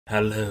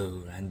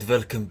Hello and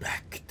welcome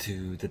back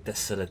to the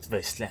desolate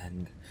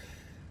wasteland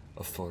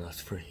of Fallout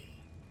 3.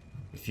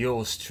 With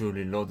yours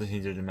truly, Lord of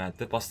Hindered the Mad,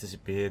 the boss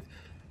disappeared,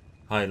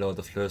 High Lord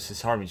of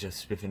Lursis, Harvey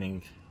just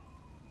beginning,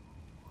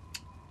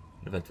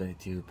 Level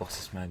 22,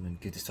 Boxes Madman,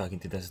 good is talking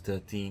to Desert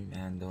 13,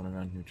 and all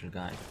around neutral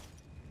guide.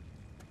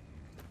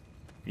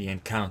 We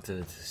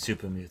encountered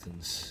super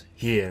mutants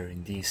here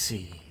in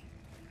DC.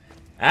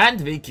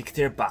 And we kicked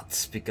their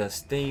butts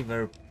because they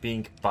were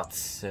being butts,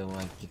 so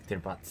I kicked their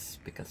butts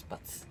because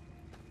butts.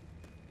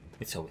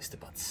 It's always the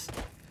butts.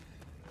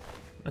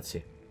 Let's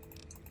see.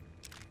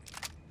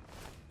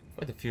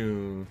 Quite a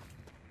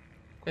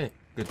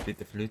good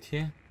bit of loot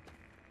here.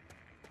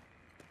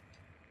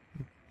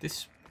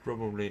 This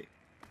probably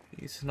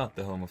is not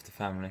the home of the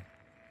family.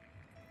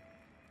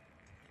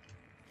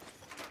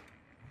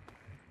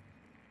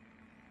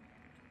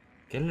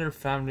 Keller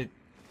family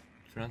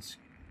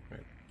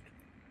transcript.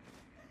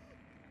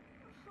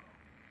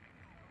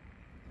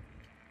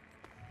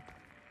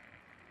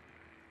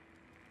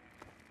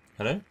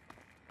 Hello?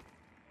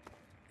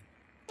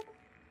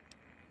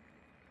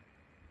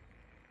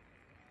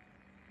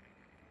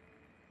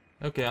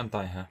 Okay,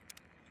 untie her.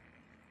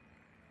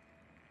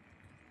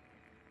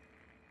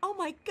 Oh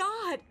my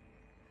God!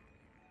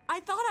 I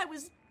thought I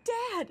was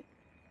dead!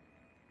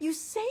 You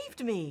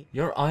saved me!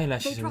 Your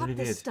eyelashes They are really dropped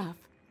this weird. stuff.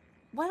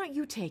 Why don't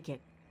you take it?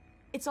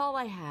 It's all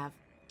I have.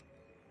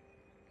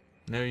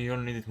 No, you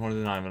don't need it more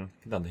than I will.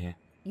 Get out of here.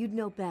 You'd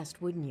know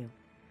best, wouldn't you?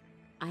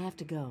 I have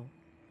to go.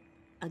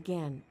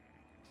 Again,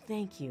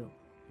 thank you.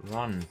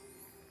 Run.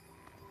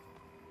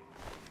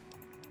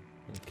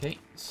 Okay,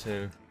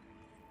 so...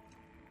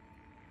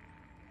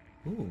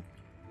 Ooh,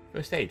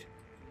 first aid.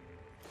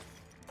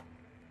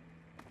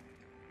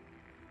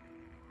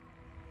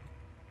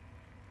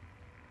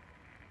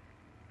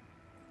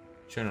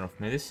 Journal of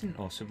medicine,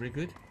 also pretty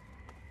good.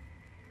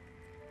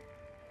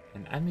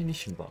 An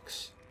ammunition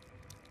box.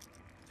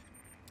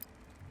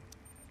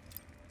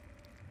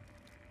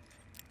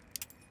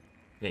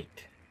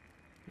 Wait,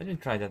 let me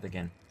try that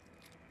again.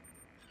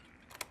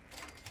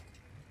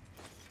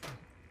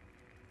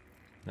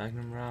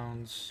 Magnum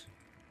rounds.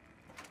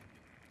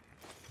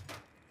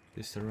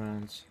 Pistol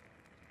rounds.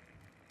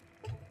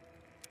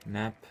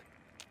 Nap.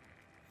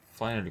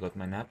 Finally got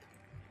my nap.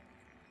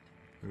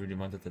 I really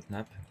wanted that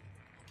nap.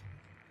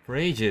 For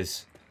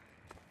ages.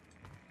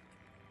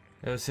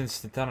 Ever since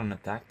the Talon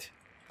attacked,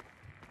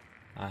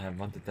 I have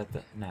wanted that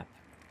nap.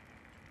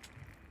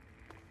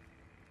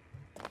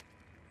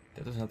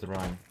 That was not a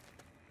rhyme.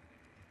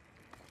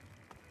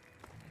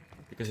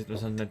 Because it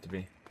was not meant to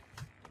be.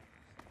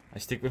 I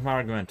stick with my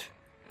argument.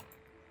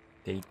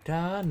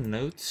 Data,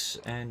 notes,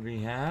 and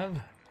we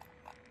have...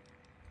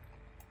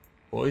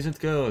 Boys and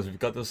girls, we've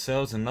got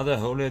ourselves another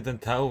holier than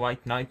thou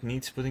white knight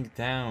needs putting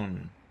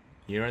down.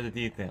 Here are the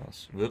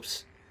details.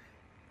 Whoops.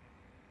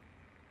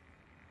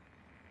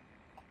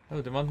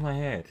 Oh, they want my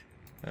head.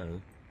 Oh.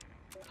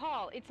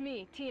 Paul, it's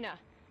me, Tina.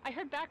 I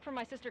heard back from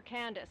my sister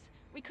Candace.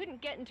 We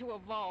couldn't get into a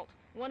vault.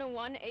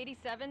 101,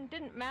 87,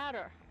 didn't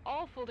matter.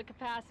 All full to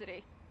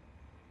capacity.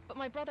 But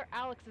my brother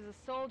Alex is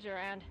a soldier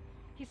and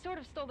he sort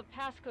of stole the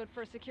passcode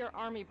for a secure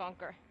army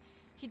bunker.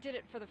 He did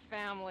it for the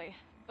family,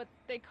 but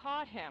they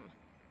caught him.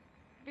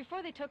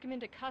 Before they took him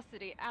into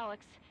custody,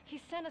 Alex,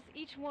 he sent us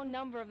each one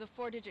number of the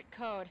 4-digit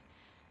code.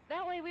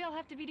 That way we all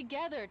have to be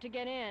together to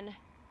get in.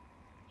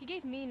 He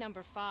gave me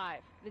number 5,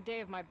 the day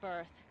of my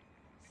birth.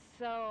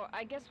 So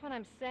I guess what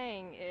I'm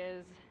saying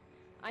is,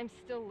 I'm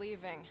still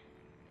leaving.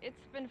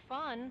 It's been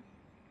fun.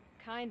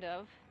 Kind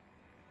of.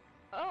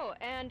 Oh,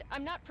 and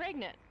I'm not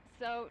pregnant,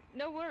 so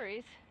no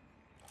worries.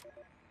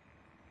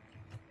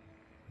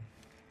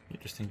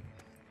 Interesting.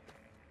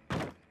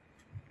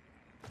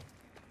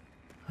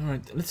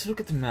 Alright, let's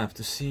look at the map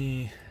to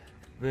see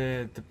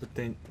where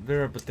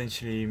I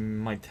potentially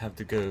might have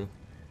to go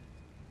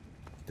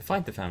to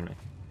find the family.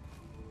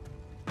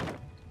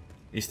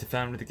 Is the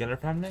family the Geller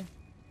family?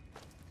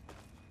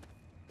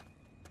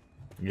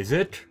 Is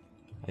it?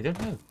 I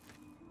don't know.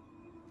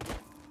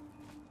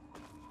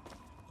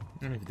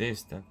 And if it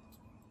is, then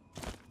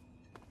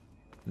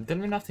tell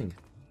me nothing.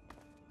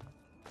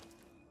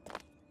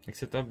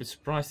 Except I'll be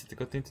surprised if they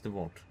got into the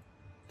vault.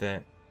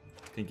 The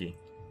thingy.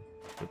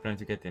 They're planning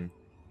to get in.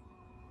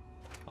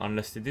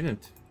 Unless they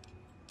didn't.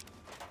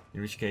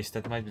 In which case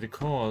that might be the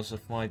cause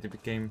of why they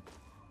became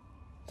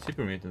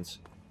super mutants.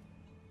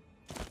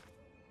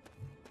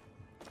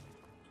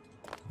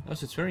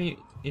 Also, it's very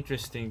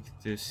interesting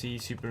to see a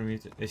super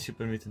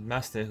mutant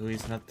master who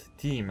is not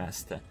the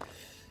master.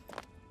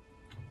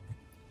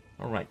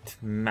 Alright,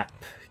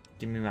 map.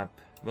 Give me map.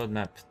 What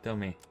map? Tell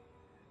me.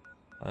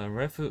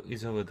 Refu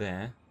is over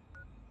there.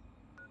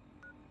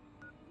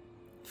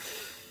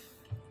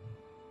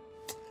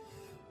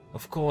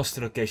 Of course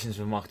the locations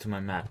were marked on my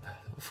map.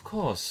 Of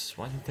course.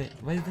 Why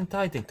didn't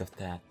I think of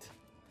that?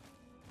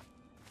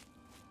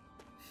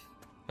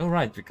 Oh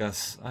right,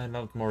 because I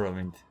loved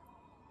Morrowind.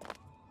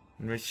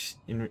 In which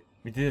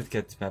we didn't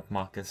get map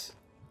markers.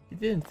 We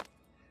didn't.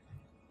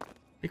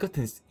 We got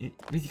the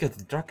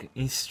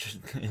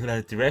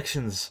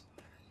directions.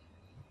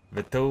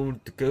 We're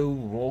told to go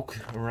walk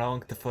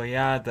around the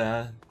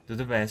Foyada to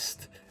the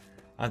west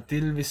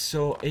until we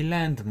saw a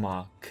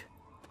landmark,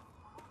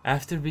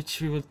 after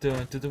which we will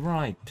turn to the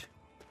right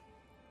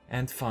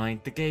and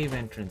find the cave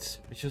entrance,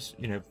 which was,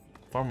 you know,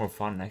 far more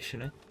fun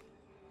actually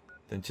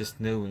than just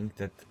knowing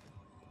that.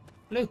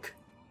 Look!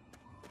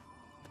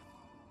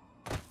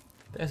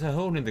 There's a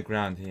hole in the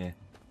ground here.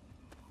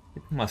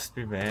 It must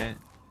be where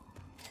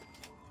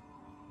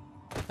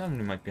the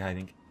family might be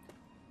hiding.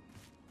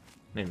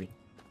 Maybe.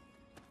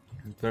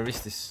 Where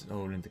is this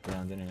hole in the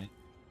ground anyway?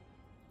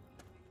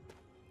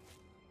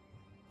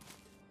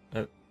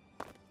 Oh.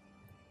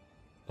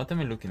 What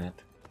am I looking at?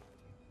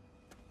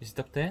 Is it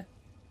up there?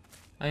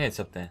 Oh yeah, it's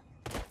up there.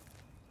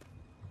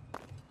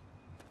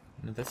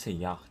 No, that's a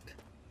yacht.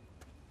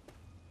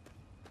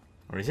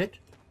 Or is it?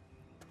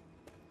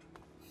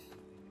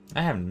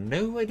 I have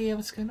no idea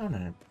what's going on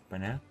in it by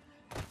now.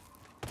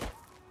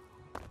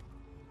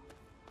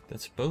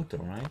 That's a boat,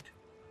 alright.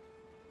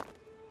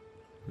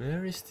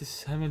 Where is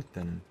this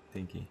Hamilton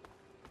thingy?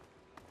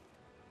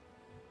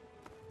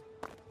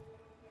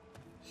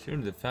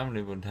 Surely the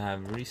family would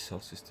have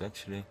resources to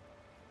actually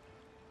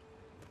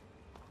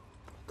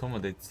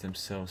accommodate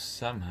themselves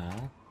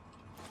somehow.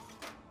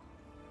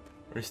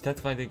 Or is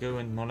that why they go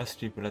and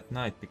molest people at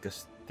night?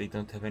 Because they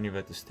don't have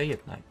anywhere to stay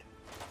at night?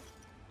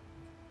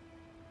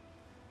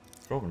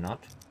 Probably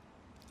not.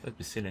 That'd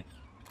be silly.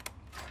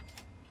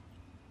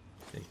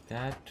 Take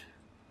that.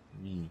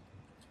 Me.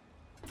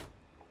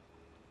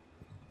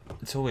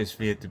 It's always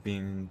weird to be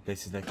in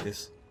places like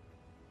this.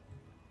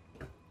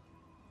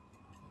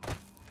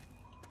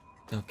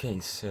 Okay,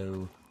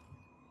 so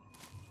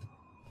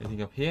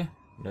anything up here?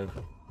 No.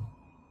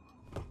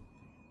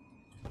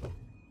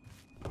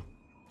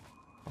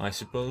 I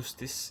suppose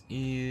this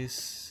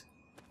is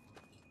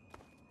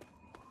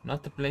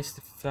not the place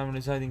the family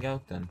is hiding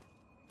out then.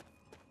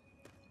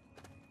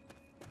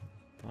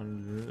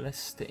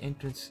 Unless the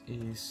entrance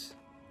is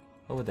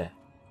over there.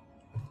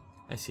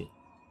 I see.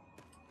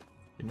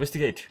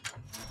 Investigate.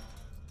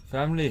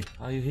 Family,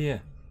 are you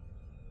here?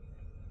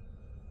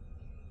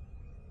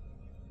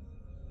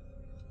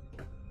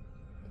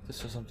 I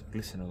saw something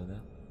glisten over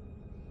there.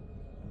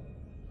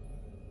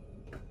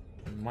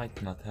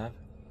 Might not have.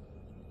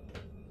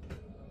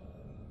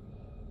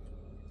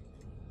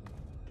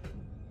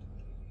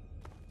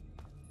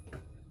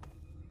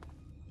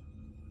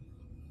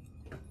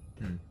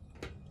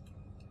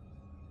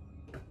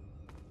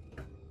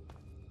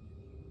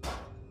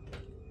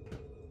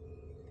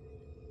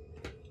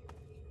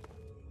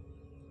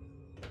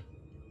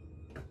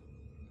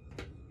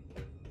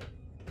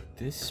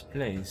 This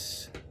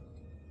place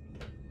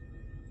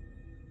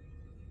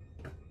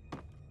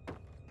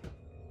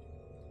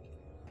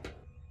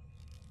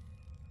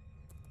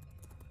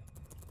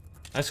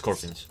has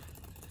scorpions.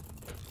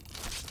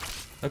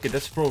 Okay,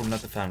 that's probably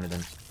not the family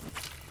then.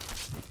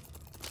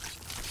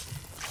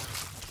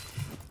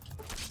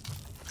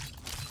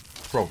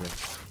 Probably.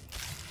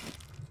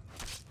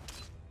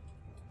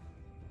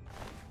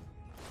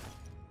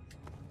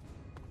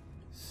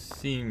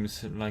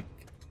 Seems like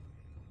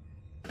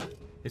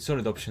it's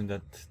solid option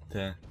that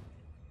the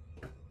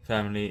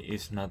family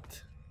is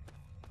not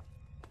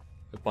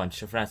a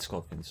bunch of rat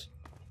scorpions.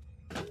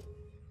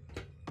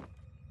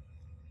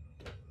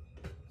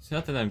 It's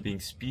not that I'm being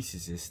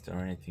speciesist or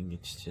anything,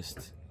 it's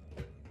just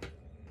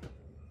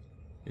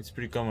it's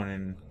pretty common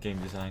in game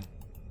design.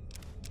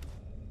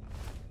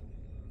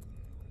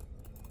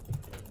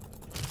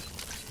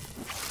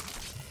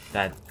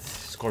 That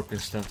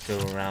scorpions don't go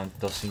around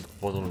tossing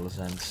bottles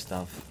and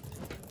stuff,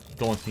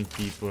 taunting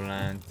people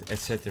and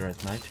etc.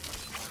 at night.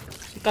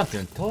 You can't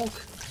even talk.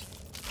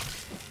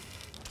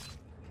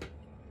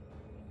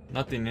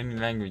 Not in any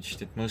language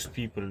that most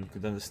people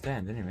could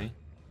understand anyway.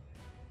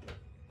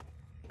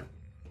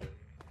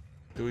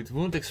 Though it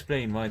would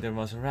explain why there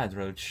was a rat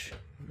roach,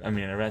 a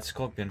rat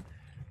scorpion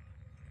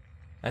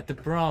at the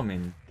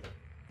Brahmin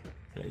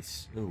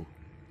place. Ooh.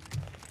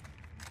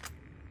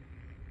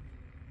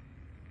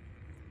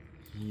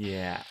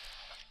 Yeah.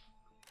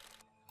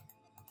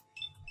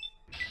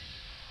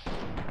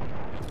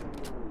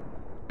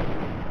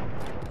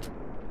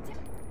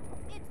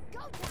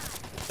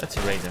 That's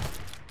a raider.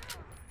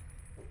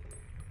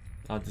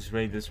 Are these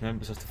raiders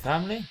members of the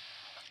family?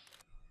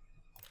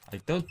 I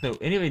don't know.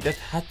 Anyway, that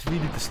hat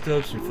really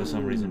disturbs me for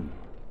some reason.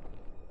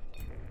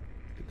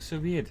 Looks so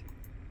weird.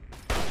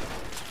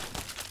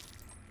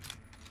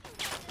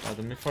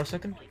 Pardon me for a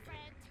second.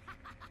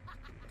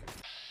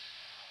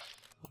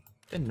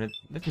 Then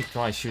let me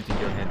try shooting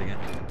your head again.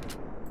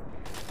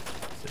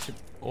 Such an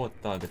odd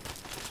target.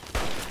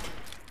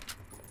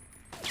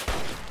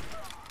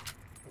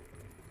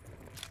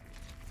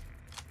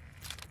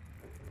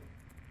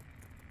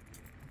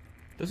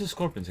 Those are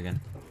scorpions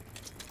again.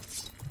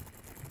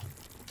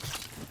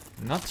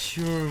 Not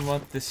sure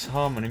what this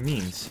harmony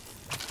means.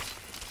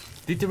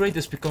 Did the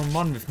raiders become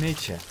one with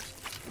nature?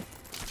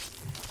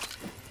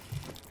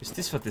 Is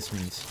this what this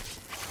means?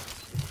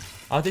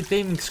 Are they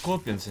taming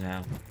scorpions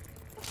now?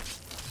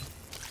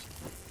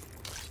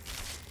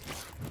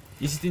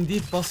 Is it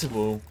indeed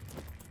possible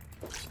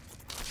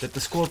that the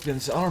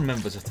scorpions are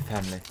members of the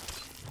family.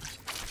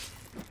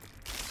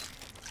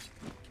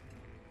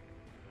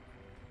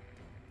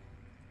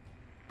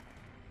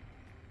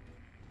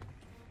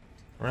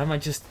 Or am I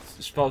just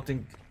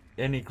spouting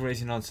any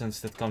crazy nonsense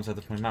that comes out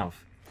of my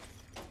mouth?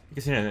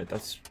 Because, you know,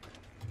 that's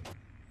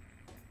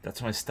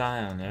my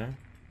style, you know?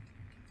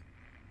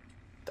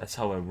 That's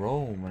how I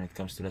roll when it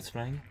comes to Let's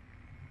Playing.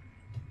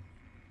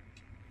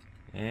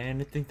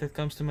 Anything that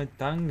comes to my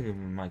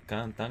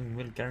tongue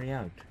will carry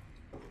out.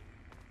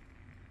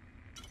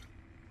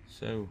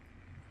 So,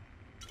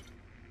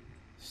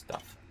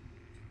 stuff.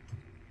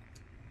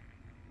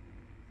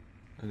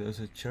 Are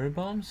those cherry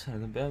bombs? Are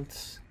the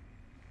belts?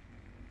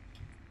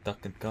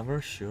 Duck and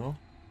cover, sure.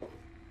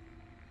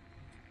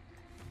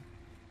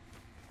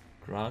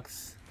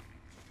 Drugs.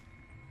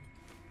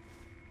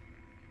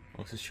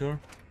 Also sure.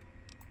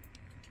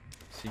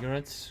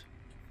 Cigarettes,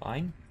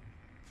 fine.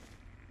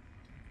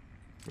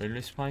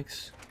 Railway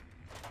spikes.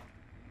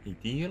 A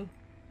deal.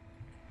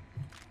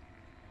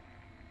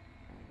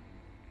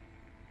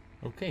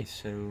 Okay,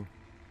 so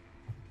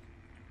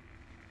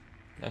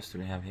what else do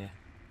we have here?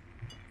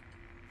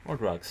 More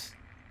drugs.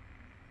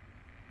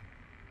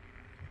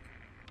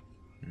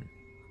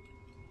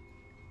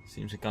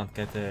 Seems I can't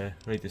get a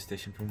radio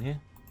station from here.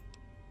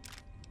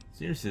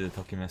 Seriously, the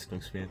talking mask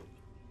looks weird.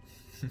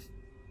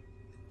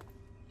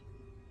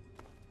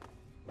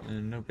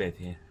 No bed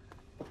here.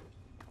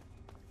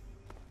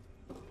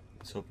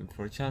 Just hoping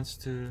for a chance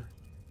to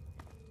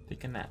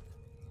take a nap.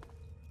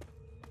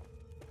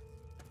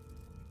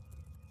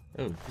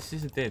 Oh, this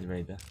is a dead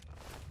raider.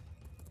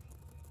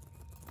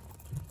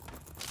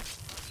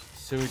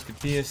 So it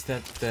appears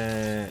that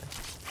that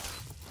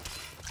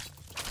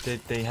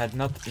they had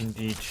not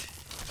indeed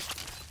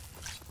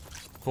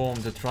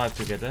formed a tribe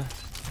together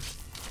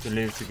to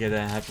live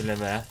together happily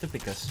ever after,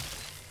 because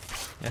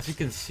as you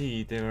can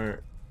see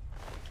there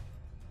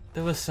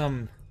were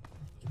some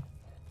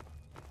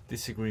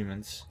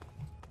disagreements.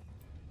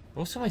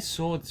 Also, my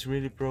sword is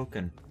really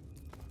broken.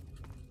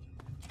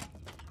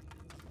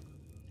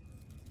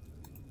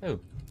 Oh,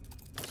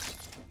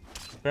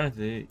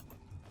 apparently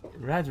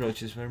rat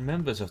roaches were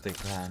members of the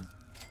clan.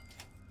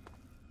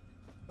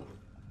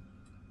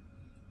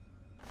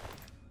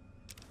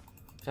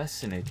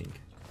 Fascinating.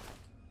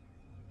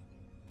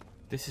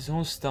 This is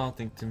all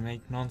starting to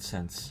make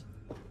nonsense.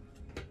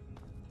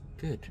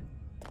 Good.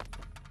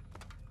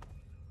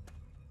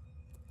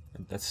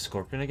 And that's a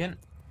scorpion again.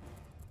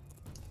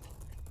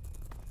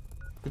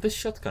 Could this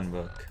shotgun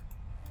work?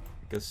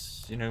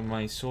 Because, you know,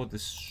 my sword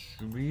is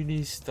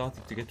really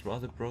starting to get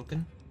rather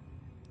broken.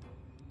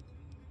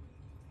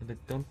 And I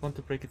don't want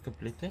to break it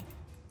completely.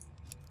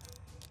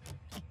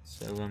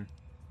 So,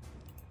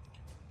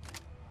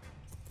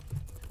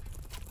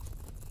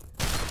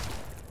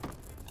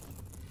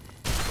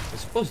 I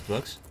suppose it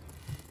works.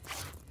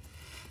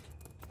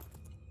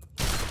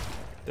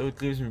 Though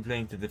it leaves me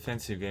playing the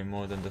defensive game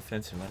more than the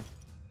offensive one.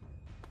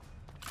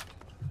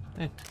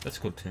 Eh, that's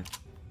good too.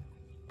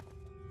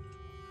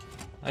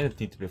 I don't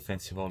need to be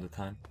offensive all the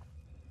time.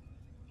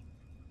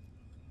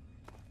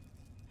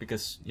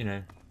 Because, you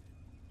know,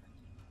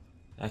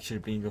 actually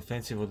being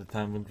offensive all the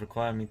time would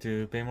require me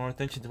to pay more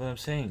attention to what I'm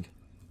saying.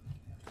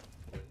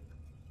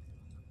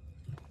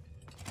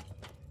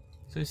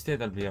 So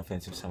instead I'll be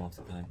offensive some of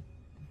the time.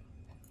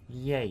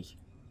 Yay.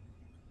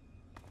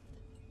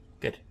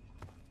 Good.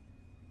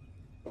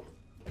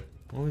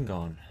 Moving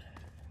on.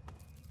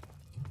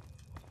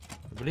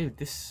 I believe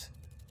this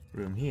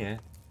room here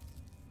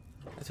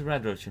has a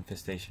rat roach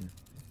infestation.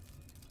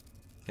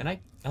 Can I?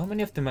 How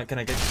many of them can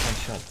I get with one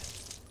shot?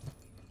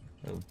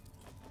 Oh.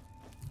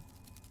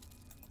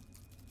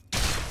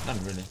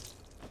 None really.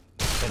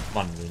 Not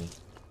one really.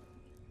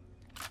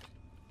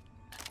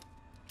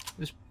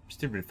 It's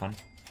still really fun.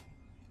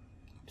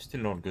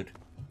 Still all good.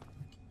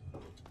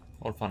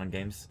 All fun and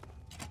games.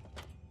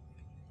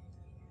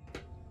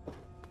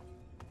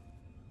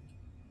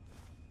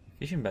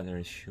 Fishing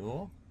battery,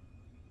 sure.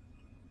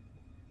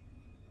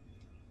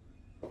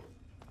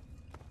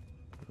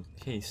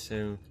 Okay,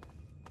 so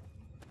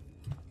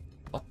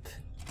what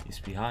is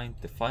behind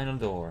the final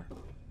door?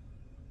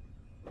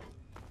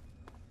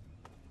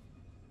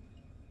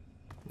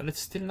 Well,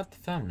 it's still not the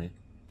family.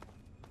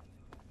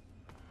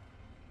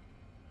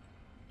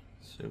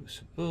 So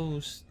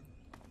suppose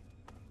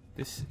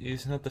this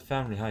is not the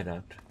family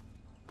hideout.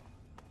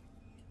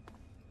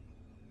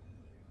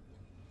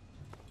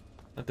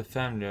 Not the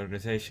family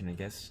organization, I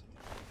guess.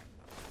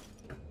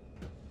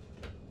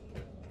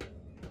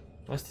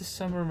 Was this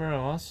somewhere where I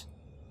was?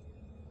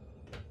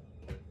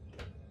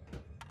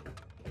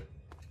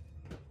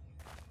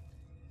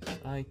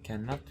 I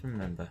cannot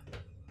remember.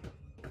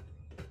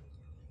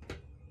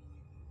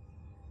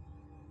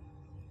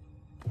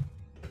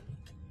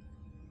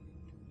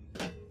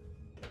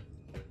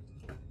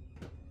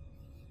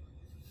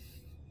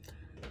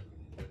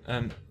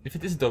 If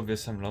it isn't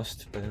obvious, I'm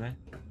lost, by the way.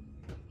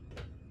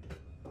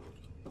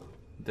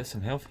 There's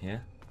some health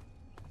here.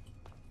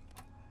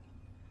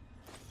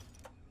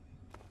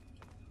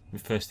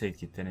 With first aid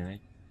kit, anyway.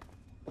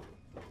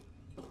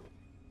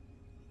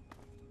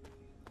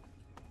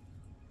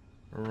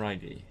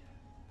 Righty.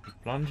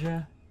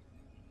 Plunger.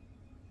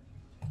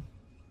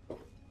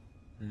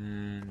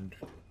 And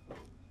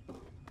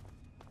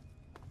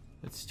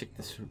let's check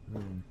this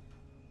room.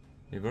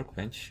 A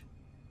workbench.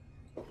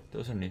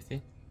 Those are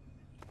nifty.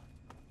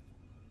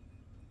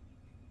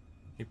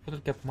 A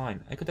bottle cap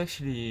mine. I could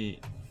actually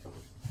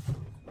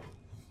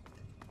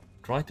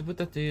try to put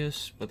that to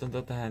use, but on the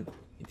other hand,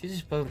 it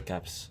uses bottle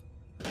caps.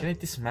 Can I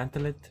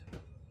dismantle it?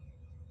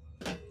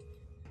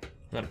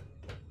 Well,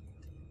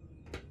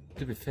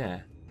 to be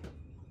fair,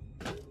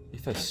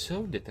 if I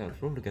sold it, I would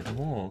probably get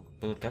more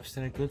bottle caps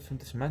than I could from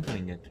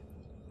dismantling it.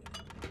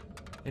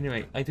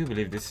 Anyway, I do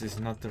believe this is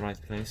not the right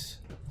place,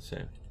 so...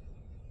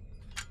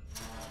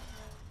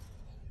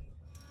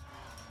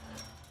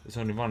 There's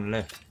only one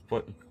left.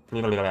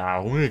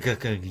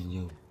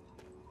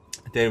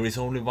 There is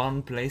only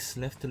one place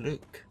left to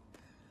look.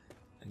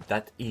 And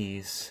that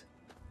is...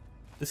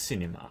 the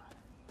cinema.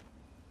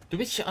 To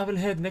which I will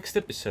head next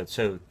episode,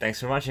 so thanks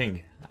for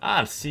watching.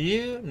 I'll see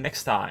you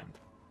next time.